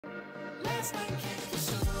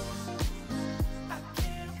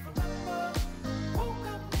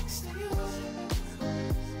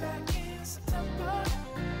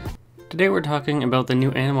Today we're talking about the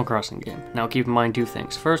new Animal Crossing game. Now keep in mind two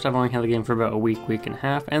things. First, I've only had the game for about a week and a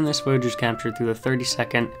half, and this footage is captured through the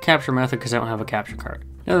 30-second capture method because I don't have a capture card.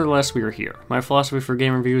 Nevertheless, we are here. My philosophy for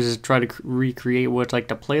game reviews is to try to recreate what it's like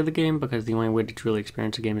to play the game, because the only way to truly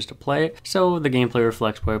experience a game is to play it, so the gameplay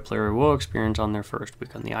reflects what a player will experience on their first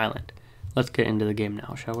week on the island. Let's get into the game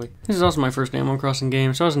now, shall we? This is also my first Animal Crossing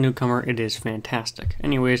game, so as a newcomer, it is fantastic.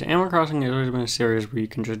 Anyways, Animal Crossing has always been a series where you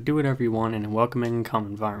can just do whatever you want in a welcoming and calm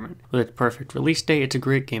environment. With its perfect release date, it's a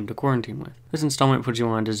great game to quarantine with. This installment puts you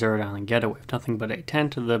on a desert island getaway with nothing but a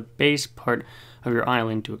tent to the base part of your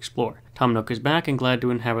island to explore. Tom Nook is back and glad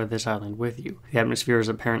to inhabit this island with you. The atmosphere is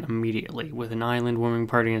apparent immediately. With an island warming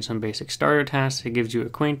party and some basic starter tasks, it gives you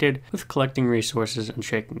acquainted with collecting resources and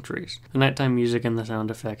shaking trees. The nighttime music and the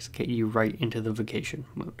sound effects get you right into the vacation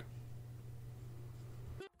mood.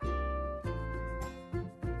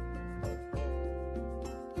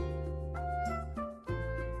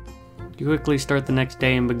 You quickly start the next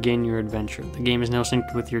day and begin your adventure. The game is now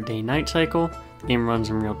synced with your day-night cycle. The game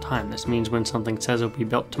runs in real time. This means when something says it'll be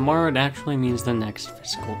built tomorrow, it actually means the next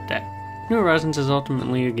physical day. New Horizons is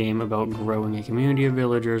ultimately a game about growing a community of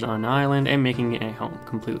villagers on an island and making it a home,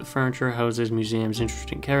 complete with furniture, houses, museums,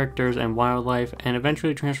 interesting characters, and wildlife, and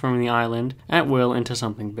eventually transforming the island at will into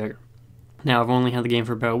something bigger. Now, I've only had the game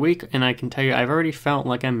for about a week, and I can tell you I've already felt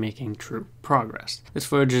like I'm making true progress. This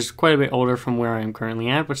footage is quite a bit older from where I am currently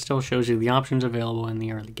at, but still shows you the options available in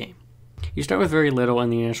the early game. You start with very little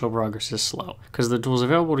and the initial progress is slow, because the tools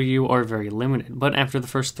available to you are very limited, but after the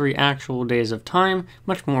first 3 actual days of time,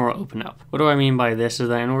 much more will open up. What do I mean by this is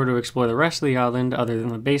that in order to explore the rest of the island, other than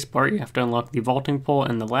the base part, you have to unlock the vaulting pole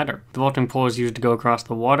and the ladder. The vaulting pole is used to go across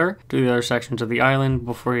the water to the other sections of the island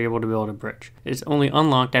before you're able to build a bridge. It's only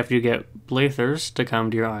unlocked after you get Blathers to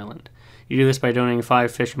come to your island. You do this by donating 5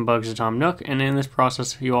 fish and bugs to Tom Nook, and in this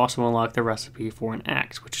process you also unlock the recipe for an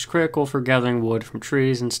axe, which is critical for gathering wood from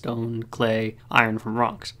trees and stone, clay, iron from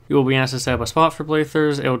rocks. You will be asked to set up a spot for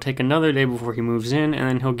Blathers. It will take another day before he moves in, and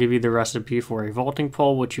then he'll give you the recipe for a vaulting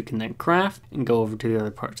pole, which you can then craft and go over to the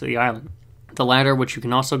other parts of the island. The ladder, which you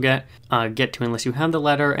can also get to unless you have the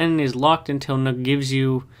ladder, and is locked until Nook gives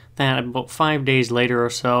you that about 5 days later or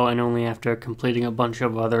so, and only after completing a bunch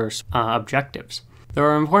of other objectives. There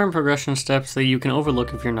are important progression steps that you can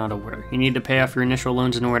overlook if you're not aware. You need to pay off your initial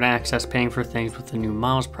loans in order to access paying for things with the new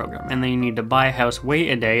Miles program, and then you need to buy a house, wait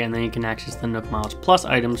a day, and then you can access the Nook Miles Plus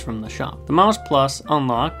items from the shop. The Miles Plus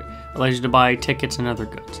unlock allows you to buy tickets and other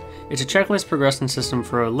goods. It's a checklist progression system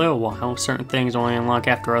for a little while. Certain things only unlock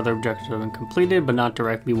after other objectives have been completed, but not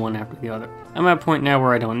directly one after the other. I'm at a point now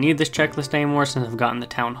where I don't need this checklist anymore since I've gotten the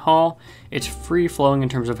Town Hall. It's free-flowing in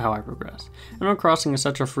terms of how I progress. Animal Crossing is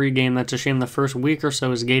such a free game that's a shame the first week or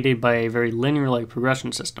so is gated by a very linear-like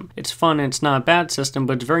progression system. It's fun and it's not a bad system,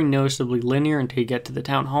 but it's very noticeably linear until you get to the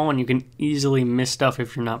Town Hall, and you can easily miss stuff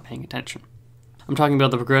if you're not paying attention. I'm talking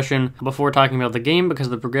about the progression before talking about the game because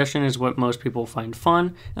the progression is what most people find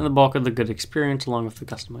fun and the bulk of the good experience along with the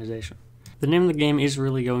customization. The name of the game is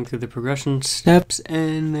really going through the progression steps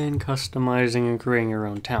and then customizing and creating your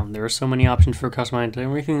own town. There are so many options for customizing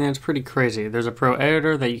everything that it's pretty crazy. There's a pro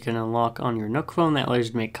editor that you can unlock on your Nook phone that allows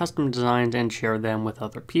you to make custom designs and share them with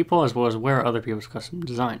other people, as well as wear other people's custom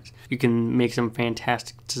designs. You can make some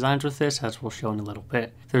fantastic designs with this, as we'll show in a little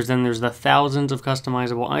bit. There's the thousands of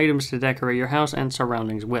customizable items to decorate your house and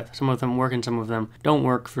surroundings with. Some of them work and some of them don't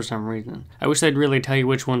work for some reason. I wish I'd really tell you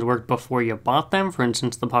which ones worked before you bought them. For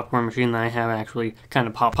instance, the popcorn machine that I have actually kind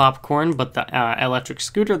of popcorn, but the electric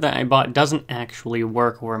scooter that I bought doesn't actually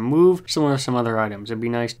work or move, similar to some other items. It'd be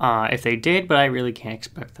nice if they did, but I really can't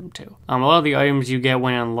expect them to. A lot of the items you get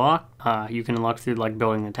when unlocked, you can unlock through like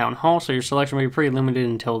building the town hall, so your selection will be pretty limited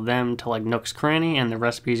until then to like Nook's Cranny and the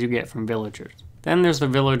recipes you get from villagers. Then there's the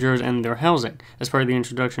villagers and their housing. As part of the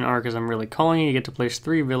introduction arc, as I'm really calling it, you get to place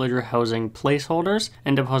 3 villager housing placeholders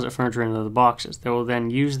and deposit furniture into the boxes. They will then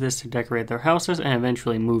use this to decorate their houses and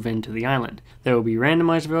eventually move into the island. There will be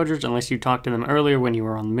randomized villagers unless you talked to them earlier when you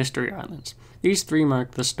were on the Mystery Islands. These 3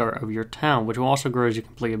 mark the start of your town, which will also grow as you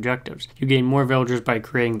complete objectives. You gain more villagers by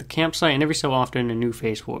creating the campsite, and every so often a new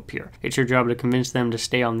face will appear. It's your job to convince them to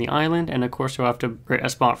stay on the island, and of course you'll have to create a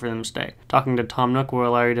spot for them to stay. Talking to Tom Nook will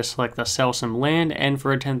allow you to select the sell some land, and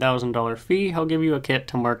for a $10,000 fee, he'll give you a kit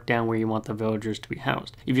to mark down where you want the villagers to be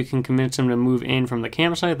housed. If you can convince them to move in from the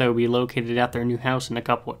campsite, that will be located at their new house in a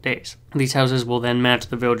couple of days. These houses will then match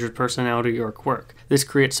the villager's personality or quirk. This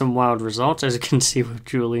creates some wild results, as you can see with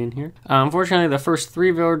Julian here. Unfortunately, Unfortunately, the first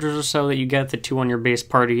 3 villagers or so that you get, the 2 on your base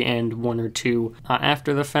party and 1 or 2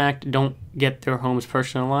 after the fact, don't get their homes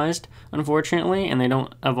personalized, unfortunately, and they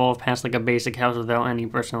don't evolve past like a basic house without any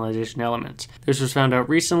personalization elements. This was found out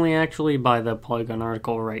recently, actually, by the Polygon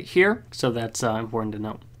article right here, so that's important to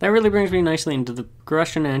note. That really brings me nicely into the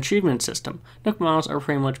progression and achievement system. Nook Miles are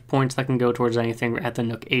pretty much points that can go towards anything at the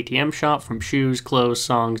Nook ATM shop, from shoes, clothes,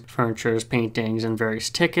 songs, furniture, paintings, and various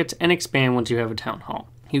tickets, and expand once you have a town hall.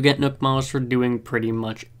 You get Nook Miles for doing pretty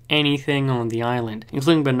much anything on the island,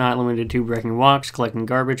 including but not limited to breaking rocks, collecting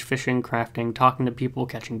garbage, fishing, crafting, talking to people,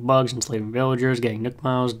 catching bugs, enslaving villagers, getting Nook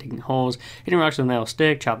Miles, digging holes, hitting rocks with a nail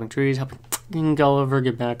stick, chopping trees, helping Gulliver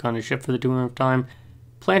get back on his ship for the 200th time,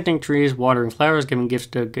 planting trees, watering flowers, giving gifts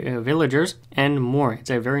to villagers, and more.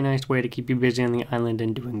 It's a very nice way to keep you busy on the island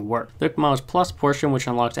and doing work. The Nook Miles Plus portion, which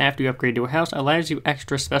unlocks after you upgrade to a house, allows you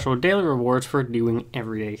extra special daily rewards for doing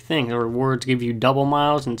everyday things. The rewards give you double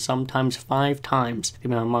miles and sometimes 5 times the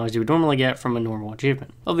amount of miles you would normally get from a normal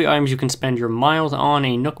achievement. Of the items you can spend your miles on,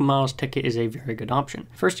 a Nook Miles ticket is a very good option.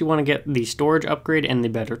 First, you want to get the storage upgrade and the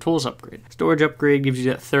better tools upgrade. Storage upgrade gives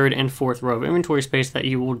you that 3rd and 4th row of inventory space that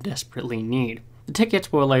you will desperately need. The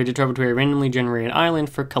tickets will allow you to travel to a randomly generated island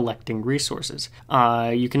for collecting resources.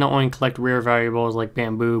 You can not only collect rare valuables like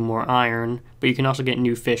bamboo, more iron, but you can also get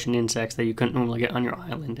new fish and insects that you couldn't normally get on your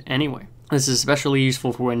island anyway. This is especially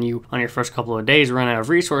useful for when you, on your first couple of days, run out of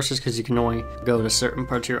resources because you can only go to certain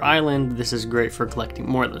parts of your island. This is great for collecting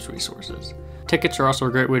more of those resources. Tickets are also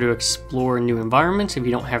a great way to explore new environments if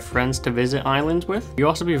you don't have friends to visit islands with. You'll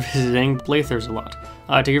also be visiting Blathers a lot.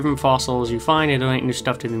 To give them fossils you find and donate new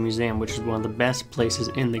stuff to the museum, which is one of the best places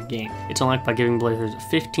in the game. It's unlocked by giving Blathers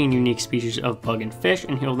 15 unique species of bug and fish,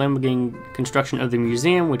 and he'll then begin construction of the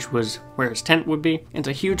museum, which was where his tent would be. It's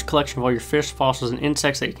a huge collection of all your fish, fossils, and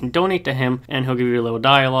insects that you can donate to him, and he'll give you a little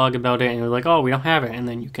dialogue about it, and you're like, oh, we don't have it, and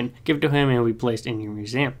then you can give it to him and it'll be placed in your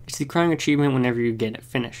museum. It's the crying achievement whenever you get it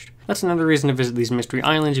finished. That's another reason to visit these mystery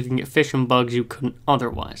islands. You can get fish and bugs you couldn't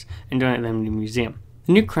otherwise, and donate them to the museum.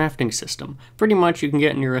 The new crafting system. Pretty much you can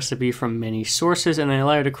get a new recipe from many sources, and they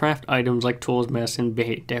allow you to craft items like tools, medicine,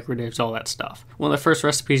 bait, decoratives, all that stuff. One of the first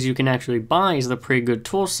recipes you can actually buy is the pretty good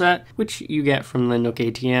tool set, which you get from the Nook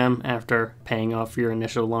ATM after paying off your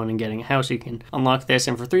initial loan and getting a house. You can unlock this,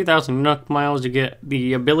 and for 3,000 Nook Miles you get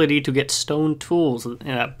the ability to get stone tools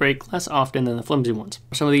that break less often than the flimsy ones.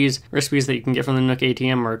 Some of these recipes that you can get from the Nook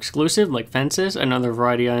ATM are exclusive, like fences, and other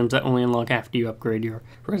variety items that only unlock after you upgrade your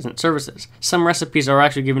resident services. Some recipes are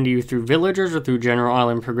actually given to you through villagers or through general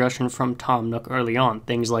island progression from Tom Nook early on.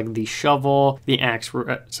 Things like the shovel, the axe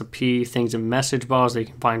recipe, things in message bottles that you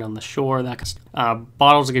can find on the shore, that kind of stuff.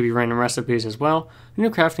 Bottles will give you random recipes as well. The new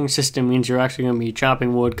crafting system means you're actually going to be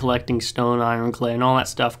chopping wood, collecting stone, iron, clay, and all that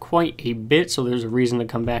stuff quite a bit, so there's a reason to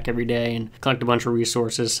come back every day and collect a bunch of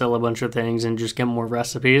resources, sell a bunch of things, and just get more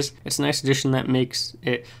recipes. It's a nice addition that makes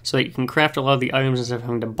it so that you can craft a lot of the items instead of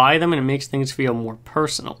having to buy them, and it makes things feel more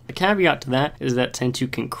personal. The caveat to that is that since you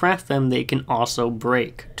can craft them, they can also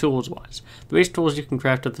break, tools-wise. The base tools you can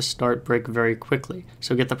craft at the start break very quickly,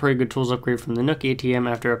 so get the pretty good tools upgrade from the Nook ATM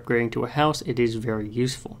after upgrading to a house. It is very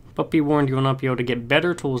useful. But be warned, you will not be able to get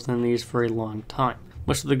better tools than these for a long time.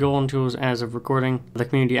 Most of the golden tools as of recording, the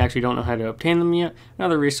community actually don't know how to obtain them yet, and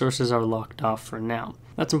other resources are locked off for now.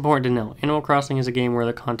 That's important to know. Animal Crossing is a game where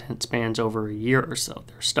the content spans over a year or so.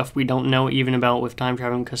 There's stuff we don't know even about with time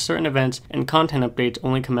traveling because certain events and content updates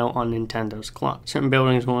only come out on Nintendo's clock. Certain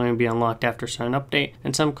buildings will only be unlocked after a certain update,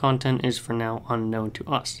 and some content is for now unknown to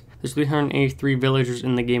us. There's 383 villagers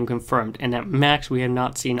in the game confirmed, and at max we have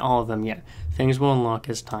not seen all of them yet. Things will unlock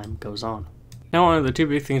as time goes on. Now one of the 2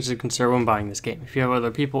 big things to consider when buying this game. If you have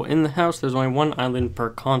other people in the house, there's only 1 island per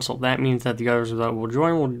console. That means that the others that will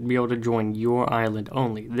join will be able to join your island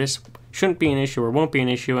only. This shouldn't be an issue or won't be an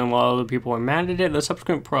issue, and while other people are mad at it, the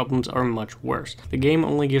subsequent problems are much worse. The game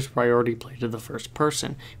only gives priority play to the first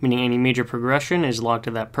person, meaning any major progression is locked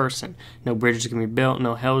to that person. No bridges can be built,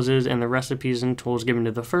 no houses, and the recipes and tools given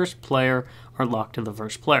to the first player are locked to the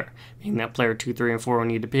first player, meaning that player 2, 3, and 4 will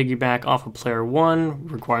need to piggyback off of player 1,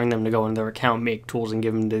 requiring them to go into their account, make tools, and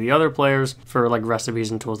give them to the other players for like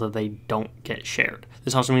recipes and tools that they don't get shared.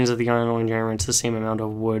 This also means that the island only generates the same amount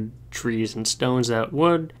of wood, trees, and stones that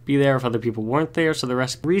would be there if other people weren't there, so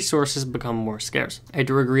the resources become more scarce. I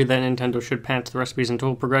do agree that Nintendo should patch the recipes and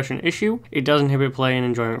tool progression issue. It does inhibit play and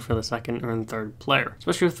enjoyment for the second or third player.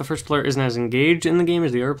 Especially if the first player isn't as engaged in the game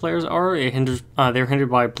as the other players are, they're hindered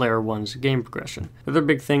by player 1's game progression. The other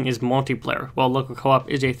big thing is multiplayer. While local co-op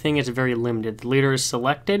is a thing, it's very limited. The leader is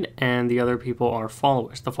selected and the other people are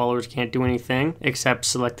followers. The followers can't do anything except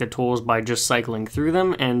select the tools by just cycling through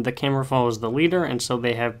them, and the camera follows the leader, and so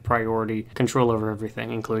they have priority priority control over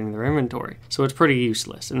everything, including their inventory. So it's pretty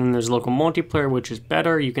useless. And then there's local multiplayer, which is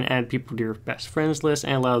better. You can add people to your best friends list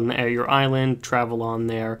and allow them to add your island, travel on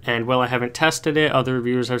there. And while I haven't tested it, other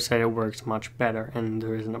reviewers have said it works much better and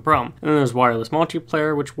there isn't a problem. And then there's wireless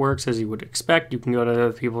multiplayer, which works as you would expect. You can go to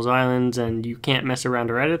other people's islands and you can't mess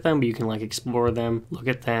around or edit them, but you can like explore them, look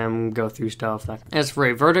at them, go through stuff. As for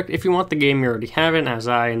a verdict, if you want the game, you already have it, as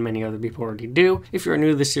I and many other people already do. If you're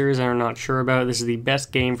new to the series and are not sure about it, this is the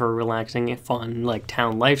best game for a relaxing, fun, like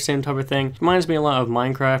town life sim type of thing. It reminds me a lot of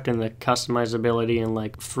Minecraft and the customizability and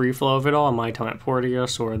like free flow of it all. My Time at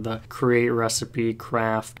Porteous, or the create, recipe,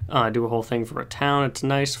 craft, do a whole thing for a town. It's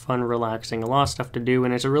nice, fun, relaxing, a lot of stuff to do,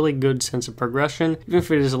 and it's a really good sense of progression. Even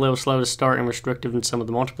if it is a little slow to start and restrictive in some of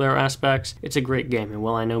the multiplayer aspects, it's a great game, and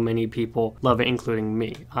while I know many people love it, including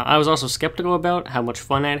me. I was also skeptical about how much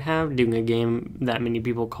fun I'd have doing a game that many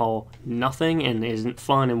people call nothing and isn't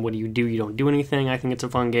fun, and what do? You don't do anything. I think it's a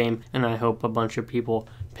fun game, and I hope a bunch of people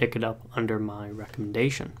pick it up under my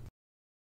recommendation.